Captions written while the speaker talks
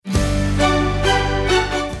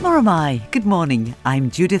Moromai, good morning.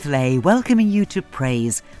 I'm Judith Lay, welcoming you to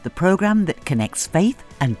Praise, the programme that connects faith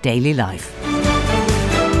and daily life.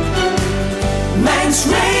 Men's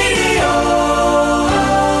Radio.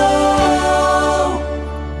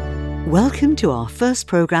 Welcome to our first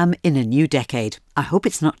programme in a new decade. I hope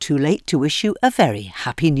it's not too late to wish you a very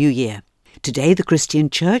happy new year. Today the Christian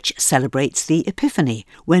Church celebrates the Epiphany,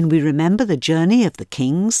 when we remember the journey of the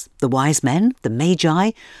kings, the wise men, the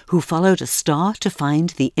Magi, who followed a star to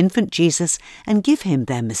find the infant Jesus and give him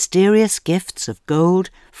their mysterious gifts of gold,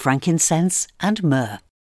 frankincense and myrrh.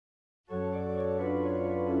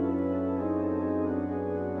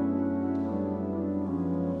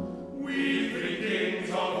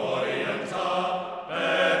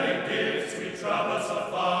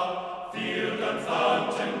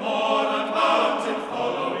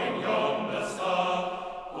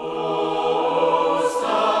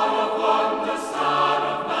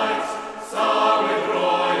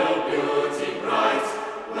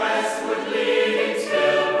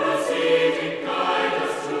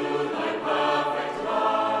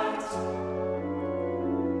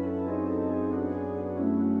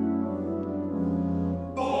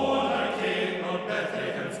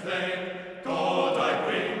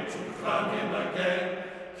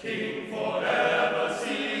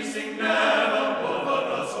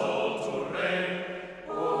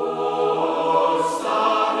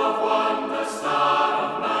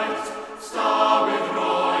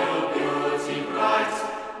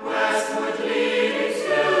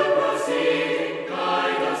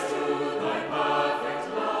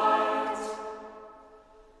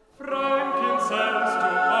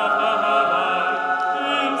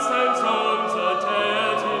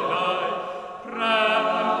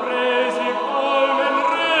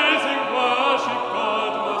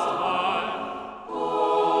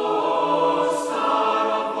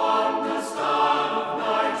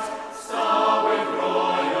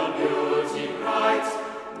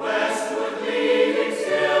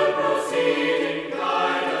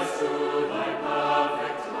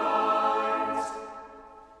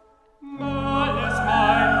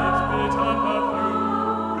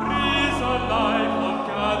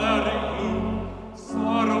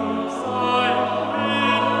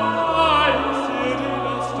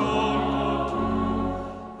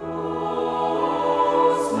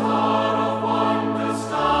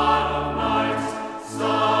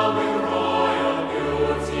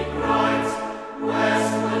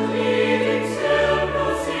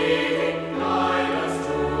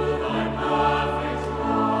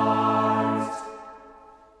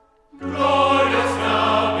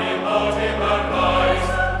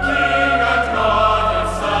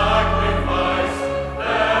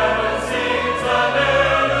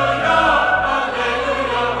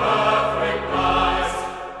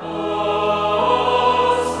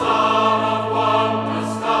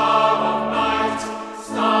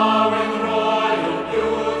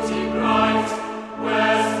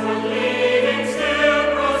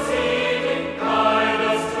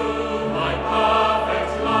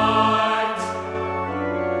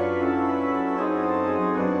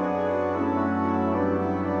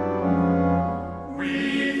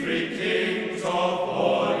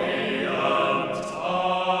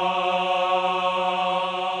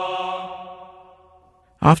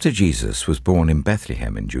 After Jesus was born in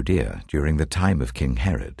Bethlehem in Judea during the time of King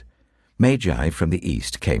Herod, Magi from the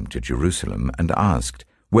east came to Jerusalem and asked,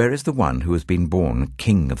 "Where is the one who has been born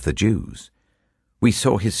King of the Jews? We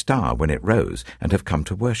saw his star when it rose and have come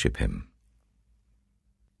to worship him."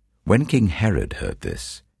 When King Herod heard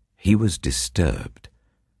this, he was disturbed,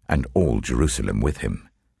 and all Jerusalem with him.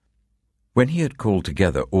 When he had called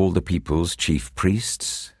together all the people's chief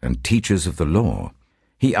priests and teachers of the law,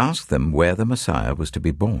 he asked them where the Messiah was to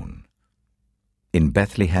be born. "In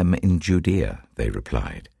Bethlehem in Judea," they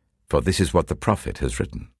replied, "for this is what the prophet has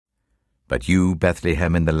written. But you,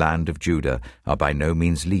 Bethlehem in the land of Judah, are by no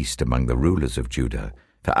means least among the rulers of Judah,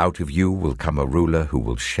 for out of you will come a ruler who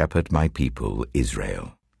will shepherd my people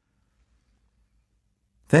Israel."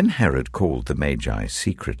 Then Herod called the Magi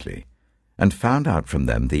secretly, and found out from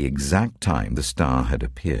them the exact time the star had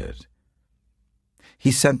appeared.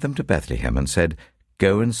 He sent them to Bethlehem and said,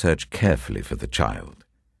 "Go and search carefully for the child.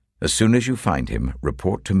 As soon as you find him,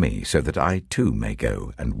 report to me, so that I too may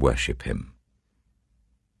go and worship him."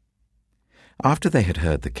 After they had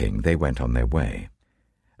heard the king, they went on their way,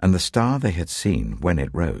 and the star they had seen when it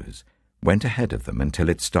rose went ahead of them until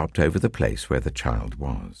it stopped over the place where the child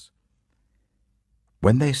was.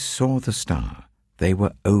 When they saw the star, they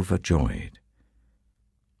were overjoyed.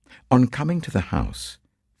 On coming to the house,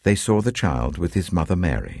 they saw the child with his mother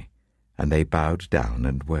Mary, and they bowed down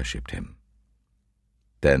and worshipped him.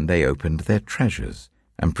 Then they opened their treasures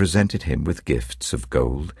and presented him with gifts of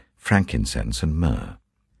gold, frankincense, and myrrh.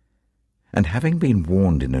 And having been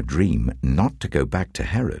warned in a dream not to go back to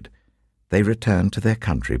Herod, they returned to their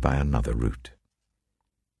country by another route.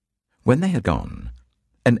 When they had gone,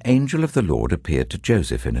 an angel of the Lord appeared to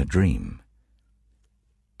Joseph in a dream.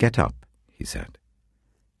 "Get up," he said.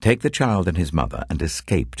 "Take the child and his mother and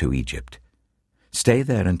escape to Egypt. Stay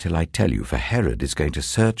there until I tell you, for Herod is going to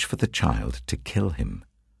search for the child to kill him."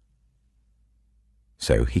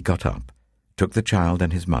 So he got up, took the child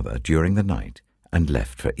and his mother during the night, and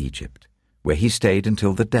left for Egypt, where he stayed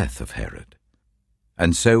until the death of Herod.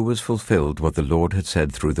 And so was fulfilled what the Lord had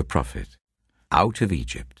said through the prophet, "Out of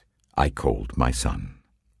Egypt I called my son."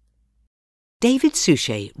 David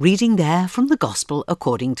Suchet reading there from the Gospel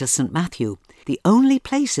according to St. Matthew, the only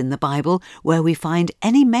place in the Bible where we find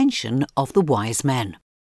any mention of the wise men.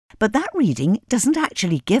 But that reading doesn't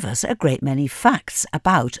actually give us a great many facts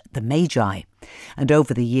about the Magi, and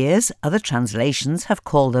over the years other translations have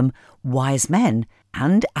called them wise men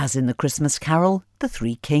and, as in the Christmas carol, the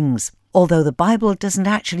three kings, although the Bible doesn't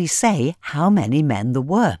actually say how many men there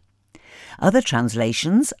were. Other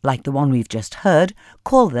translations, like the one we've just heard,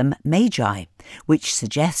 call them Magi, which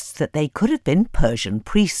suggests that they could have been Persian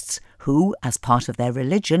priests who, as part of their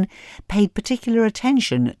religion, paid particular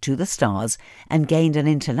attention to the stars and gained an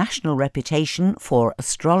international reputation for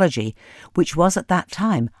astrology, which was at that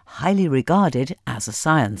time highly regarded as a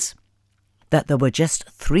science. That there were just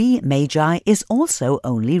 3 Magi is also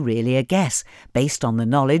only really a guess, based on the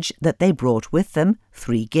knowledge that they brought with them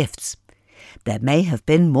 3 gifts. There may have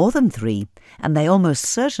been more than 3, and they almost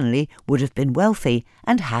certainly would have been wealthy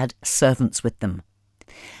and had servants with them.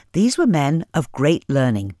 These were men of great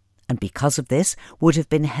learning, and because of this would have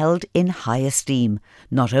been held in high esteem,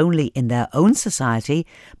 not only in their own society,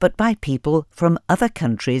 but by people from other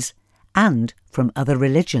countries and from other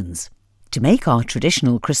religions. To make our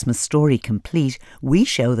traditional Christmas story complete, we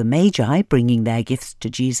show the Magi bringing their gifts to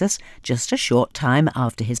Jesus just a short time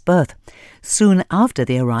after his birth, soon after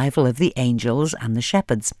the arrival of the angels and the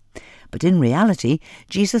shepherds. But in reality,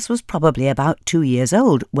 Jesus was probably about 2 years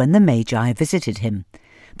old when the Magi visited him.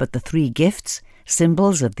 But the 3 gifts,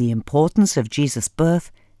 symbols of the importance of Jesus' birth,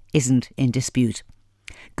 isn't in dispute.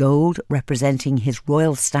 Gold representing his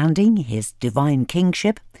royal standing, his divine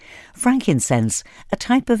kingship. Frankincense, a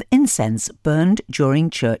type of incense burned during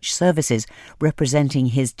church services, representing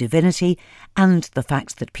his divinity and the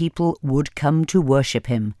fact that people would come to worship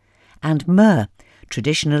him. And myrrh,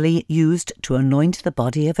 traditionally used to anoint the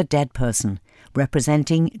body of a dead person,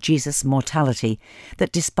 representing Jesus' mortality,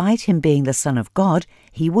 that despite him being the Son of God,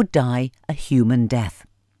 he would die a human death.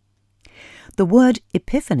 The word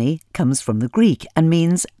Epiphany comes from the Greek and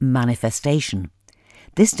means manifestation.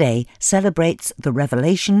 This day celebrates the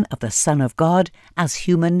revelation of the Son of God as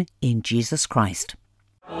human in Jesus Christ.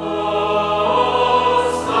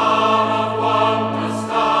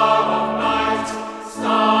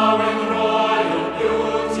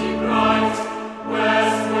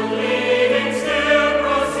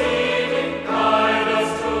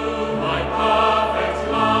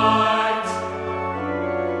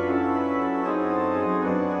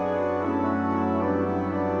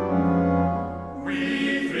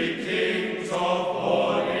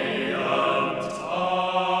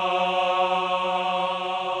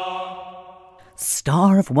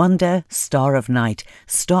 Star of wonder, star of night,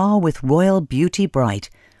 star with royal beauty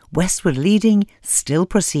bright, westward leading, still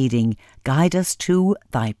proceeding, guide us to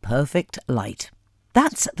thy perfect light.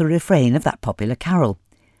 That's the refrain of that popular carol.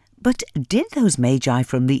 But did those Magi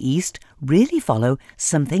from the East really follow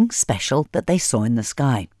something special that they saw in the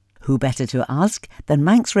sky? Who better to ask than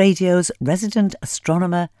Manx Radio's resident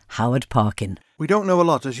astronomer, Howard Parkin? We don't know a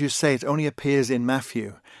lot, as you say, it only appears in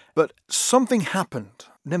Matthew. But something happened.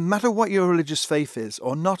 No matter what your religious faith is,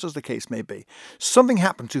 or not as the case may be, something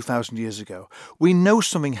happened 2,000 years ago. We know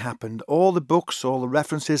something happened. All the books, all the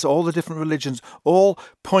references, all the different religions, all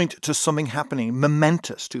point to something happening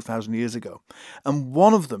momentous 2,000 years ago. And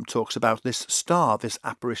one of them talks about this star, this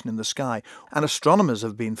apparition in the sky. And astronomers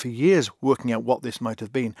have been for years working out what this might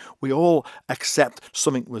have been. We all accept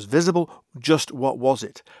something was visible. Just what was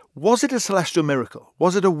it? Was it a celestial miracle?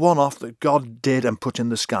 Was it a one-off that God did and put in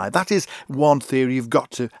the sky? That is one theory you've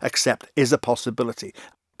got to accept is a possibility.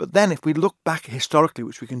 But then if we look back historically,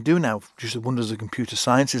 which we can do now, just the wonders of computer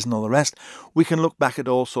sciences and all the rest, we can look back at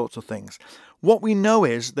all sorts of things. What we know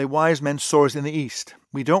is the wise men saw it in the east.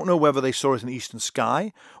 We don't know whether they saw it in the eastern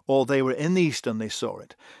sky or they were in the east and they saw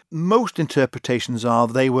it. Most interpretations are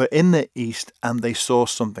they were in the east and they saw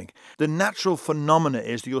something. The natural phenomena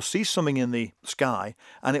is you'll see something in the sky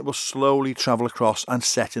and it will slowly travel across and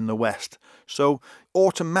set in the west. So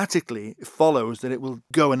automatically it follows that it will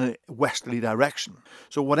go in a westerly direction.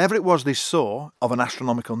 So whatever it was they saw of an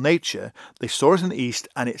astronomical nature, they saw it in the east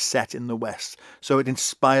and it set in the west. So it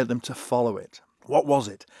inspired them to follow it. What was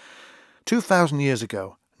it? 2,000 years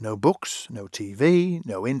ago, no books, no TV,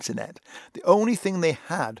 no internet. The only thing they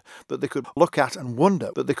had that they could look at and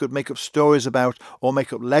wonder, that they could make up stories about or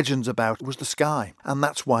make up legends about, was the sky. And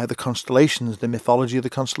that's why the constellations, the mythology of the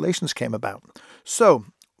constellations came about. So,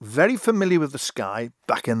 very familiar with the sky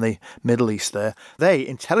back in the Middle East there. They,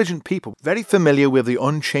 intelligent people, very familiar with the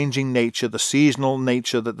unchanging nature, the seasonal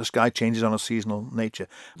nature, that the sky changes on a seasonal nature.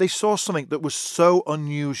 They saw something that was so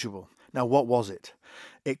unusual. Now, what was it?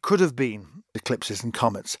 It could have been eclipses and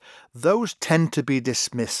comets. Those tend to be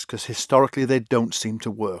dismissed because historically they don't seem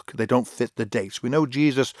to work. They don't fit the dates. We know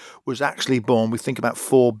Jesus was actually born, we think about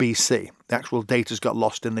 4 BC. The actual date has got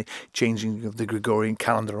lost in the changing of the Gregorian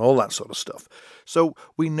calendar and all that sort of stuff. So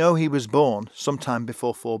we know he was born sometime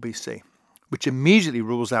before 4 BC, which immediately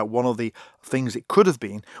rules out one of the things it could have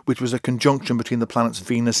been, which was a conjunction between the planets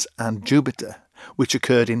Venus and Jupiter, which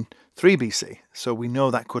occurred in 3 BC. So we know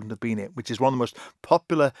that couldn't have been it, which is one of the most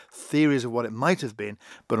popular theories of what it might have been,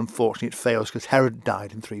 but unfortunately it fails because Herod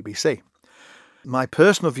died in 3 BC. My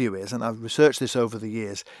personal view is, and I've researched this over the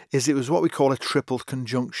years, is it was what we call a triple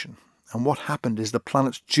conjunction. And what happened is the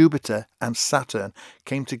planets Jupiter and Saturn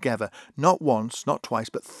came together not once, not twice,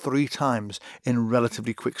 but 3 times in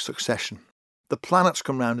relatively quick succession. The planets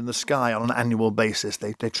come round in the sky on an annual basis.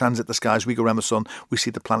 They transit the sky as we go around the sun. We see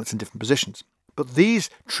the planets in different positions. But these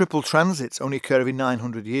triple transits only occur every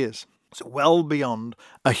 900 years. So well beyond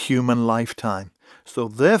a human lifetime. So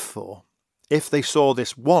therefore, if they saw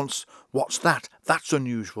this once, what's that? That's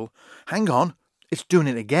unusual. Hang on, it's doing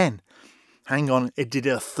it again. Hang on, it did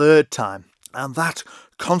it a 3rd time. And that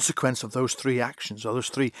consequence of those 3 actions, or those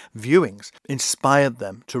 3 viewings, inspired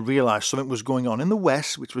them to realise something was going on in the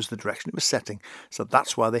west, which was the direction it was setting. So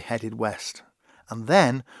that's why they headed west. And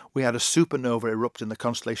then we had a supernova erupt in the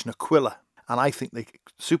constellation Aquila. And I think the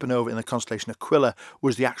supernova in the constellation Aquila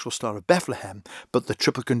was the actual star of Bethlehem, but the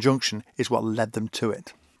triple conjunction is what led them to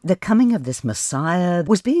it. The coming of this Messiah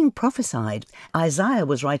was being prophesied. Isaiah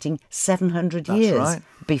was writing 700 years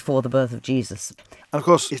before the birth of Jesus. And of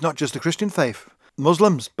course, it's not just the Christian faith.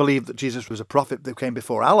 Muslims believe that Jesus was a prophet that came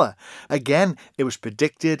before Allah. Again, it was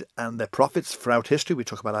predicted, and their prophets throughout history, we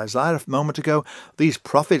talked about Isaiah a moment ago, these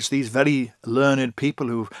prophets, these very learned people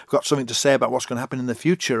who've got something to say about what's going to happen in the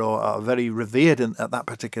future or are very revered at that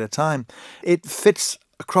particular time, it fits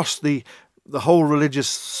across the whole religious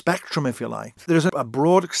spectrum, if you like. There's a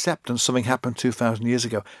broad acceptance something happened 2,000 years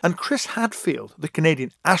ago. And Chris Hadfield, the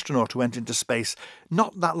Canadian astronaut who went into space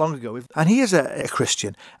not that long ago, and he is a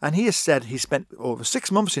Christian, and he has said he spent over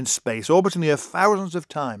 6 months in space, orbiting the Earth thousands of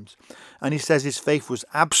times, and he says his faith was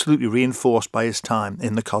absolutely reinforced by his time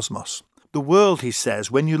in the cosmos. The world, he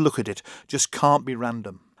says, when you look at it, just can't be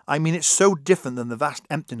random. I mean, it's so different than the vast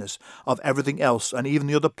emptiness of everything else, and even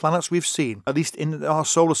the other planets we've seen, at least in our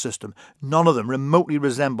solar system, none of them remotely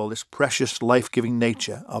resemble this precious, life-giving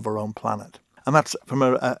nature of our own planet. And that's from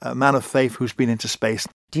a man of faith who's been into space.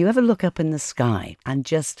 Do you ever look up in the sky and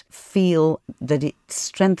just feel that it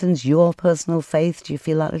strengthens your personal faith? Do you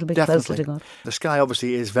feel that a little bit closer to God? The sky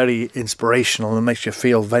obviously is very inspirational and makes you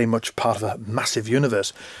feel very much part of a massive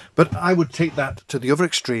universe. But I would take that to the other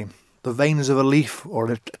extreme. The veins of a leaf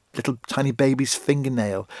or a little tiny baby's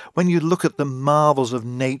fingernail. When you look at the marvels of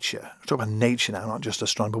nature, I talk about nature now, not just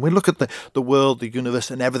astronomy, but when we look at the world, the universe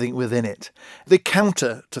and everything within it, the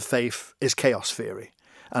counter to faith is chaos theory.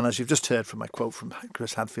 And as you've just heard from my quote from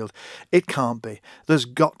Chris Hadfield, it can't be. There's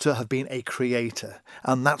got to have been a creator.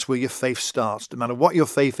 And that's where your faith starts. No matter what your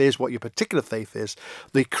faith is, what your particular faith is,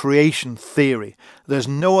 the creation theory. There's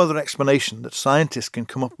no other explanation that scientists can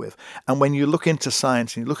come up with. And when you look into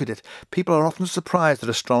science and you look at it, people are often surprised that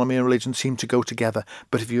astronomy and religion seem to go together.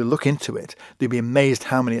 But if you look into it, they'll be amazed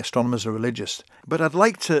how many astronomers are religious. But I'd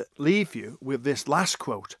like to leave you with this last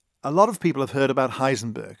quote. A lot of people have heard about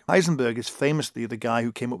Heisenberg. Heisenberg is famously the guy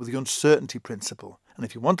who came up with the uncertainty principle. And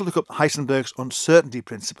if you want to look up Heisenberg's uncertainty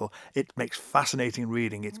principle, it makes fascinating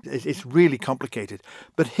reading. It's really complicated.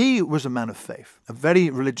 But he was a man of faith, a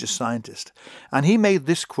very religious scientist. And he made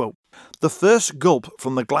this quote, "The first gulp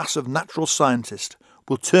from the glass of natural scientist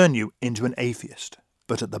will turn you into an atheist.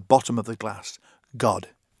 But at the bottom of the glass, God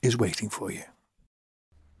is waiting for you."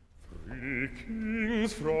 Three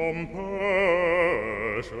kings from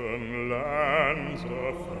Persian lands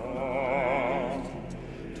afar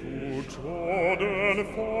to Jordan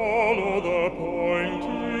follow the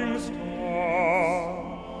pointing star,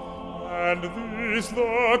 and this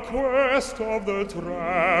the quest of the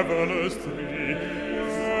travellers three,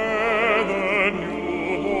 where the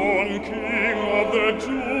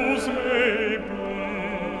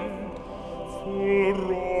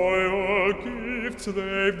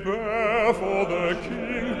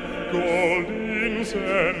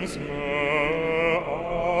incense, myrrh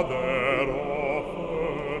are their offering.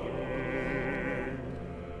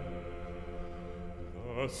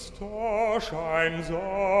 The star shines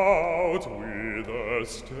out with a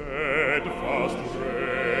steadfast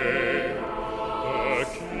ray. The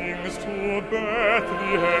kings to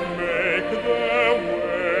Bethlehem make their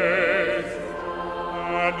way,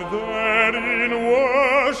 and there in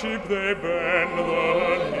worship they bend the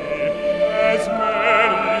knee, as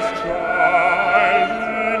Mary's child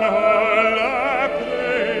in her lap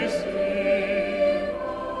they see.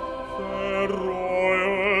 Their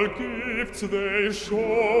royal gifts they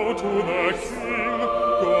show to the king,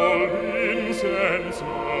 gold, incense,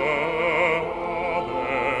 myrrh are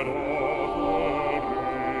their offering.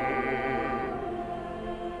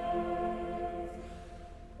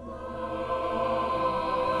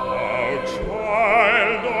 Thou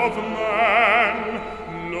child of man,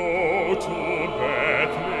 lo to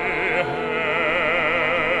Bethlehem.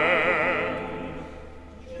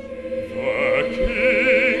 The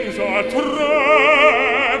kings are traveling,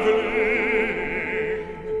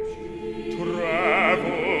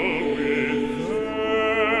 travel with them.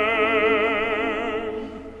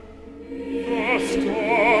 The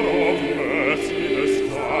star of mercy, the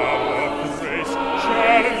star of grace,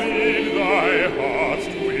 shall lead thy heart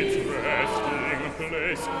to its resting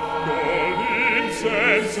place. Gold,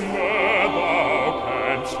 incense, myrrh thou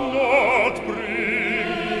canst not bring,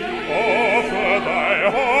 offer thy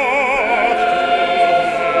heart to the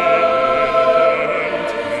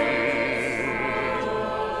infant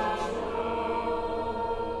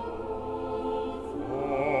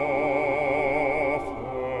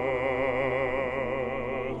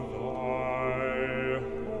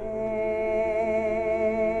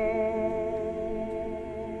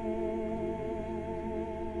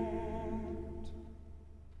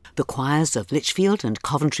The choirs of Lichfield and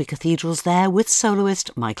Coventry cathedrals there with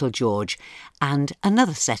soloist Michael George, and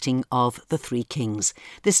another setting of The Three Kings,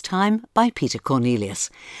 this time by Peter Cornelius.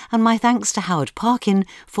 And my thanks to Howard Parkin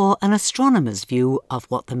for an astronomer's view of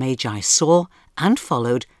what the Magi saw and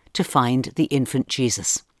followed to find the infant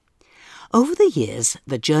Jesus. Over the years,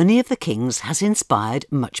 the journey of the kings has inspired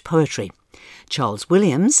much poetry. Charles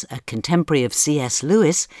Williams, a contemporary of C.S.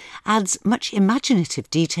 Lewis, adds much imaginative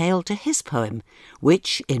detail to his poem,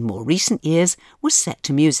 which, in more recent years, was set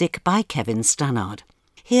to music by Kevin Stannard.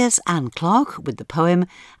 Here's Anne Clark with the poem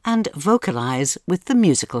and Vocalise with the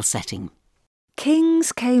musical setting.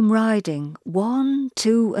 Kings came riding, 1,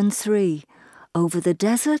 2, and 3, over the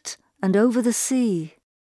desert and over the sea.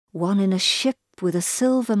 One in a ship with a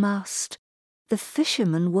silver mast. The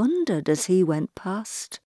fisherman wondered as he went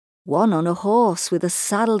past. One on a horse with a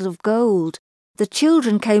saddle of gold. The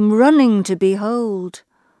children came running to behold.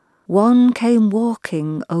 One came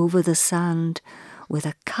walking over the sand, with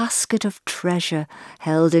a casket of treasure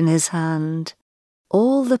held in his hand.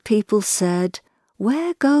 All the people said,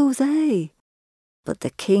 "Where go they?" But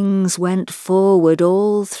the kings went forward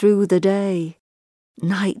all through the day.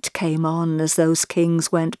 Night came on as those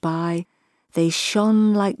kings went by. They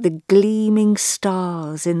shone like the gleaming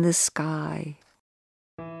stars in the sky.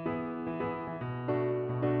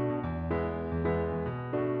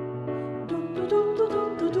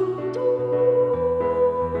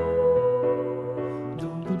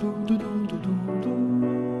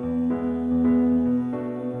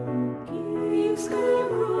 Kings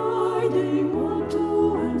came riding 1,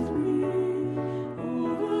 2, and 3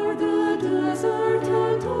 over the desert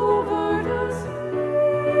and over the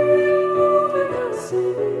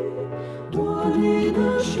sea, One in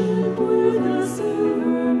a ship with a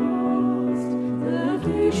silver mast. The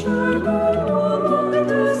fisherman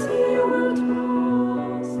wondered as he went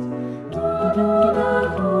past. One on a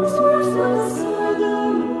horse with a saddle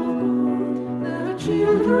of gold. The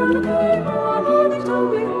children came running to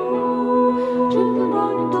behold. Children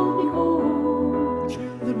running to behold.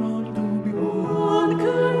 Children running to behold. One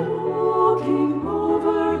came walking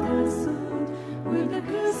over the sand with a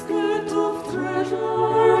casket of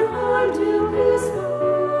treasure held in his hand.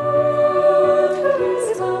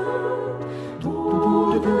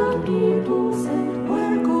 All the people said,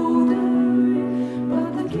 "Where go they?" But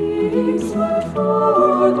the kings went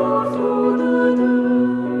forward all through the day.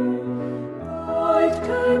 Night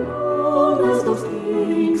came on as those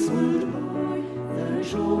kings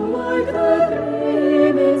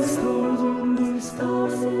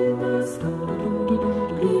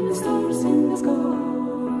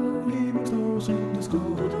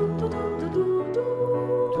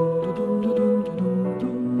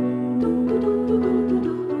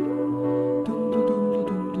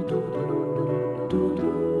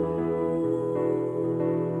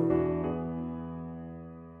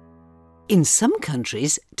In some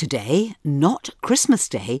countries, today, not Christmas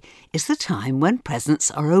Day, is the time when presents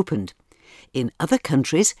are opened. In other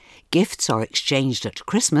countries, gifts are exchanged at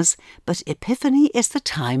Christmas, but Epiphany is the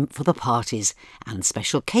time for the parties, and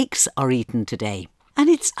special cakes are eaten today. And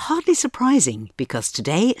it's hardly surprising, because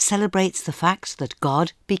today celebrates the fact that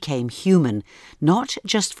God became human, not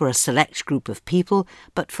just for a select group of people,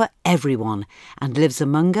 but for everyone, and lives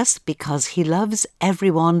among us because he loves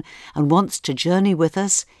everyone and wants to journey with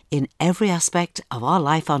us in every aspect of our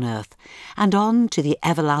life on earth, and on to the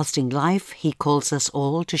everlasting life he calls us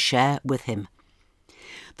all to share with him.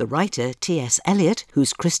 The writer T.S. Eliot,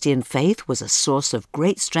 whose Christian faith was a source of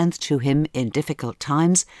great strength to him in difficult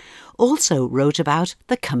times, also wrote about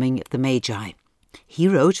the coming of the Magi. He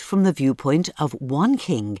wrote from the viewpoint of one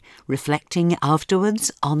king, reflecting afterwards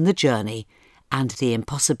on the journey and the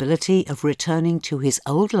impossibility of returning to his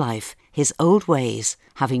old life, his old ways,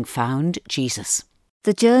 having found Jesus.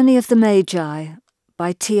 The Journey of the Magi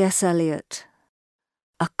by T.S. Eliot.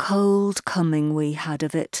 A cold coming we had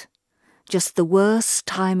of it. Just the worst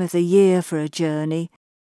time of the year for a journey,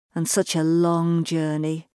 and such a long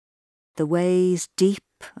journey. The ways deep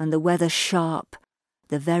and the weather sharp,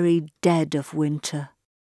 the very dead of winter.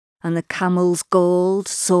 And the camels galled,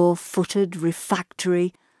 sore-footed,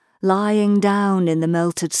 refractory, lying down in the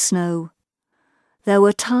melted snow. There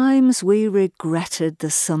were times we regretted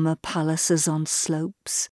the summer palaces on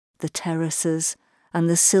slopes, the terraces, and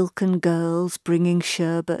the silken girls bringing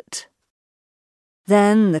sherbet.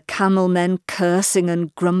 Then the camel men cursing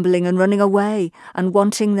and grumbling and running away and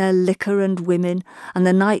wanting their liquor and women, and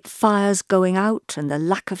the night fires going out and the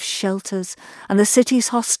lack of shelters, and the cities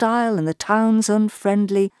hostile and the towns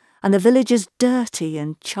unfriendly, and the villages dirty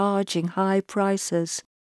and charging high prices.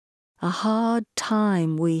 A hard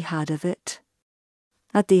time we had of it.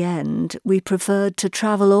 At the end we preferred to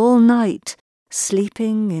travel all night,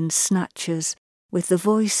 sleeping in snatches, with the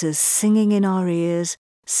voices singing in our ears,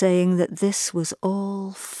 saying that this was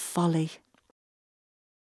all folly.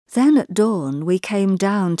 Then at dawn we came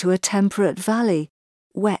down to a temperate valley,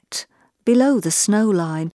 wet, below the snow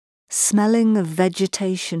line, smelling of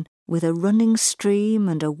vegetation, with a running stream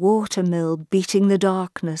and a water-mill beating the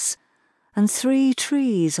darkness, and 3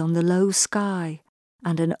 trees on the low sky,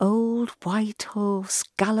 and an old white horse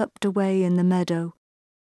galloped away in the meadow.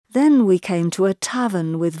 Then we came to a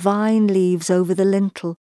tavern with vine leaves over the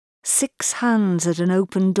lintel, 6 hands at an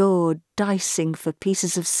open door dicing for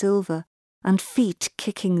pieces of silver, and feet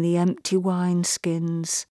kicking the empty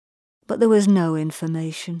wine-skins. But there was no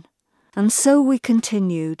information, and so we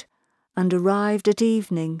continued, and arrived at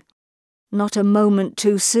evening, not a moment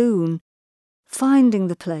too soon. Finding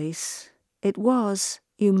the place, it was,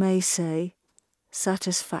 you may say,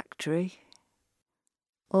 satisfactory.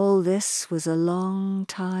 All this was a long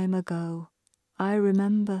time ago, I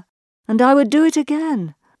remember, and I would do it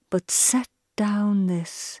again. But set down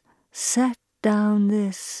this.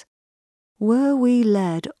 Were we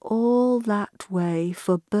led all that way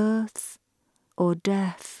for birth or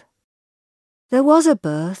death? There was a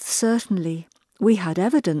birth, certainly. We had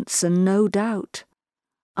evidence and no doubt.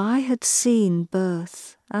 I had seen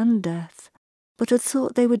birth and death, but had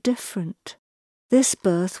thought they were different. This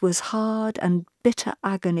birth was hard and bitter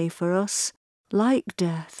agony for us, like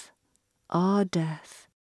death, our death.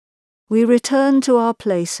 We returned to our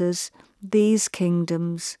places, these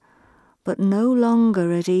kingdoms, but no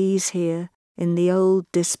longer at ease here in the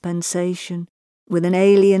old dispensation, with an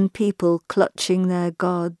alien people clutching their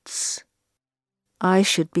gods. I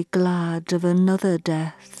should be glad of another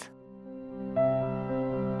death.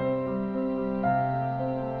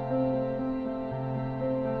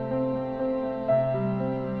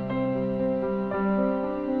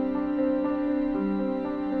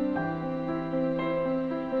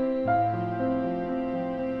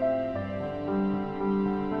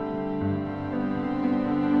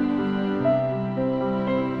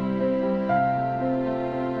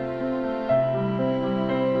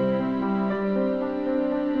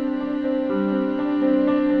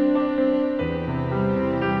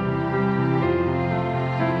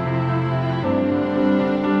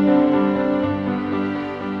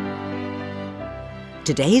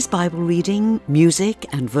 Today's Bible reading, music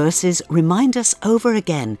and verses remind us over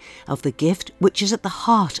again of the gift which is at the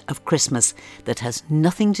heart of Christmas that has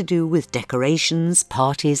nothing to do with decorations,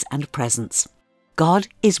 parties and presents. God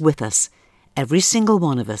is with us, every single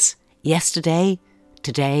one of us, yesterday,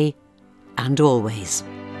 today and always.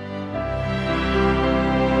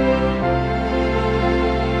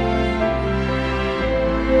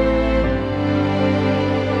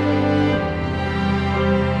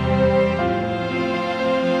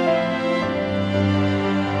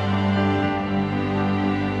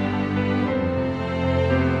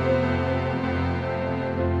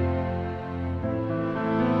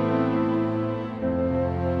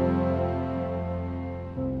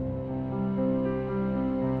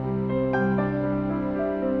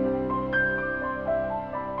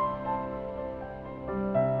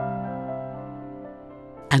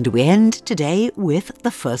 And we end today with the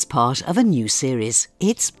first part of a new series.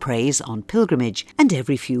 It's Praise on Pilgrimage, and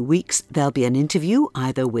every few weeks there'll be an interview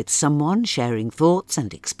either with someone sharing thoughts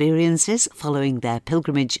and experiences following their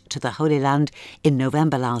pilgrimage to the Holy Land in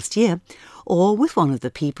November last year, or with one of the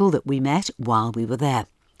people that we met while we were there.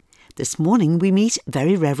 This morning we meet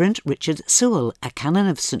Very Reverend Richard Sewell, a canon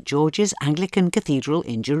of St George's Anglican Cathedral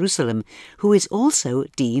in Jerusalem, who is also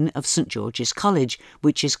Dean of St George's College,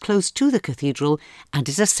 which is close to the cathedral and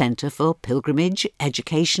is a centre for pilgrimage,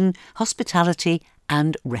 education, hospitality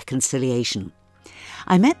and reconciliation.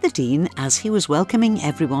 I met the Dean as he was welcoming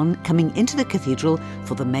everyone coming into the cathedral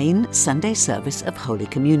for the main Sunday service of Holy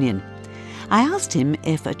Communion. I asked him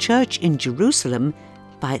if a church in Jerusalem,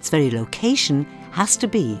 by its very location, has to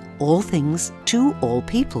be all things to all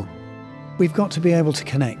people. We've got to be able to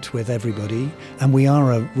connect with everybody, and we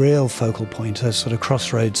are a real focal point, a sort of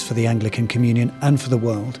crossroads for the Anglican Communion and for the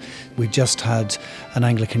world. We've just had an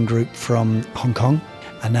Anglican group from Hong Kong,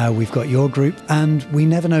 and now we've got your group, and we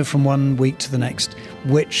never know from one week to the next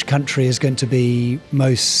which country is going to be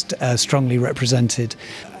most strongly represented.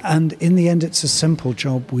 And in the end, it's a simple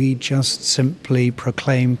job. We just simply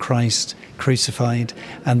proclaim Christ crucified,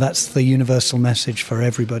 and that's the universal message for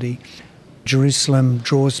everybody. Jerusalem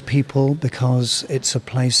draws people because it's a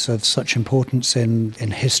place of such importance in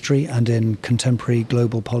history and in contemporary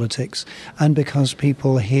global politics, and because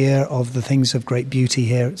people hear of the things of great beauty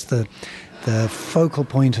here. It's the focal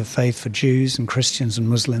point of faith for Jews and Christians and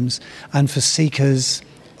Muslims, and for seekers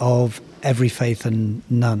of every faith and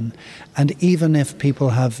none. And even if people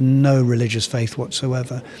have no religious faith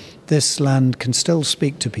whatsoever, this land can still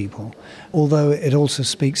speak to people. Although it also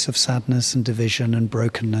speaks of sadness and division and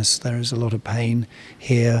brokenness. There is a lot of pain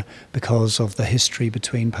here because of the history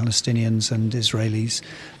between Palestinians and Israelis.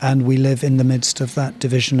 And we live in the midst of that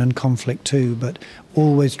division and conflict too, but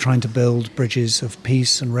always trying to build bridges of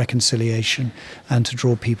peace and reconciliation and to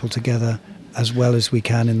draw people together as well as we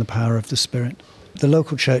can in the power of the Spirit. The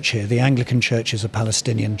local church here, the Anglican Church, is a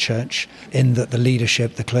Palestinian church in that the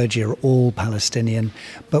leadership, the clergy are all Palestinian,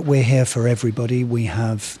 but we're here for everybody. We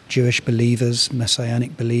have Jewish believers,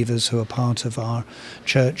 Messianic believers who are part of our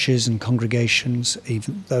churches and congregations,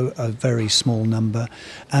 even though a very small number,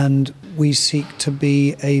 and we seek to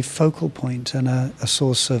be a focal point and a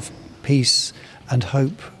source of peace and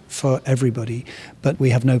hope for everybody, but we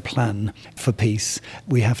have no plan for peace.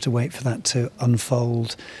 We have to wait for that to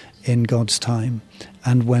unfold in God's time,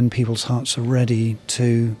 and when people's hearts are ready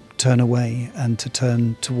to turn away and to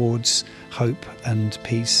turn towards hope and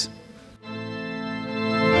peace.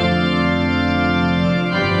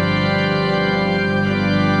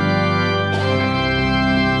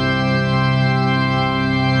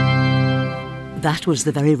 That was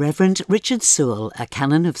the Very Reverend Richard Sewell, a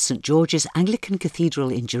canon of St George's Anglican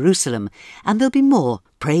Cathedral in Jerusalem, and there'll be more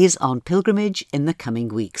Praise on Pilgrimage in the coming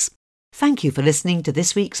weeks. Thank you for listening to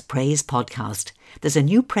this week's Praise podcast. There's a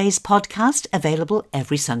new Praise podcast available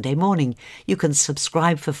every Sunday morning. You can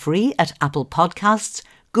subscribe for free at Apple Podcasts,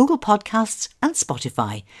 Google Podcasts and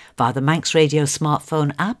Spotify via the Manx Radio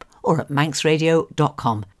smartphone app or at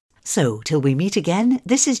manxradio.com. So, till we meet again,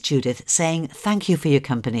 this is Judith saying thank you for your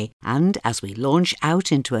company. And as we launch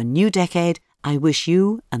out into a new decade, I wish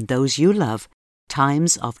you and those you love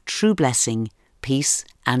times of true blessing, peace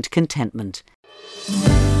and contentment.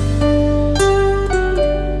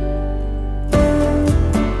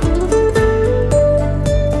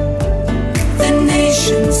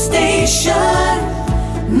 Station,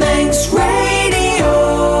 Manx Radio.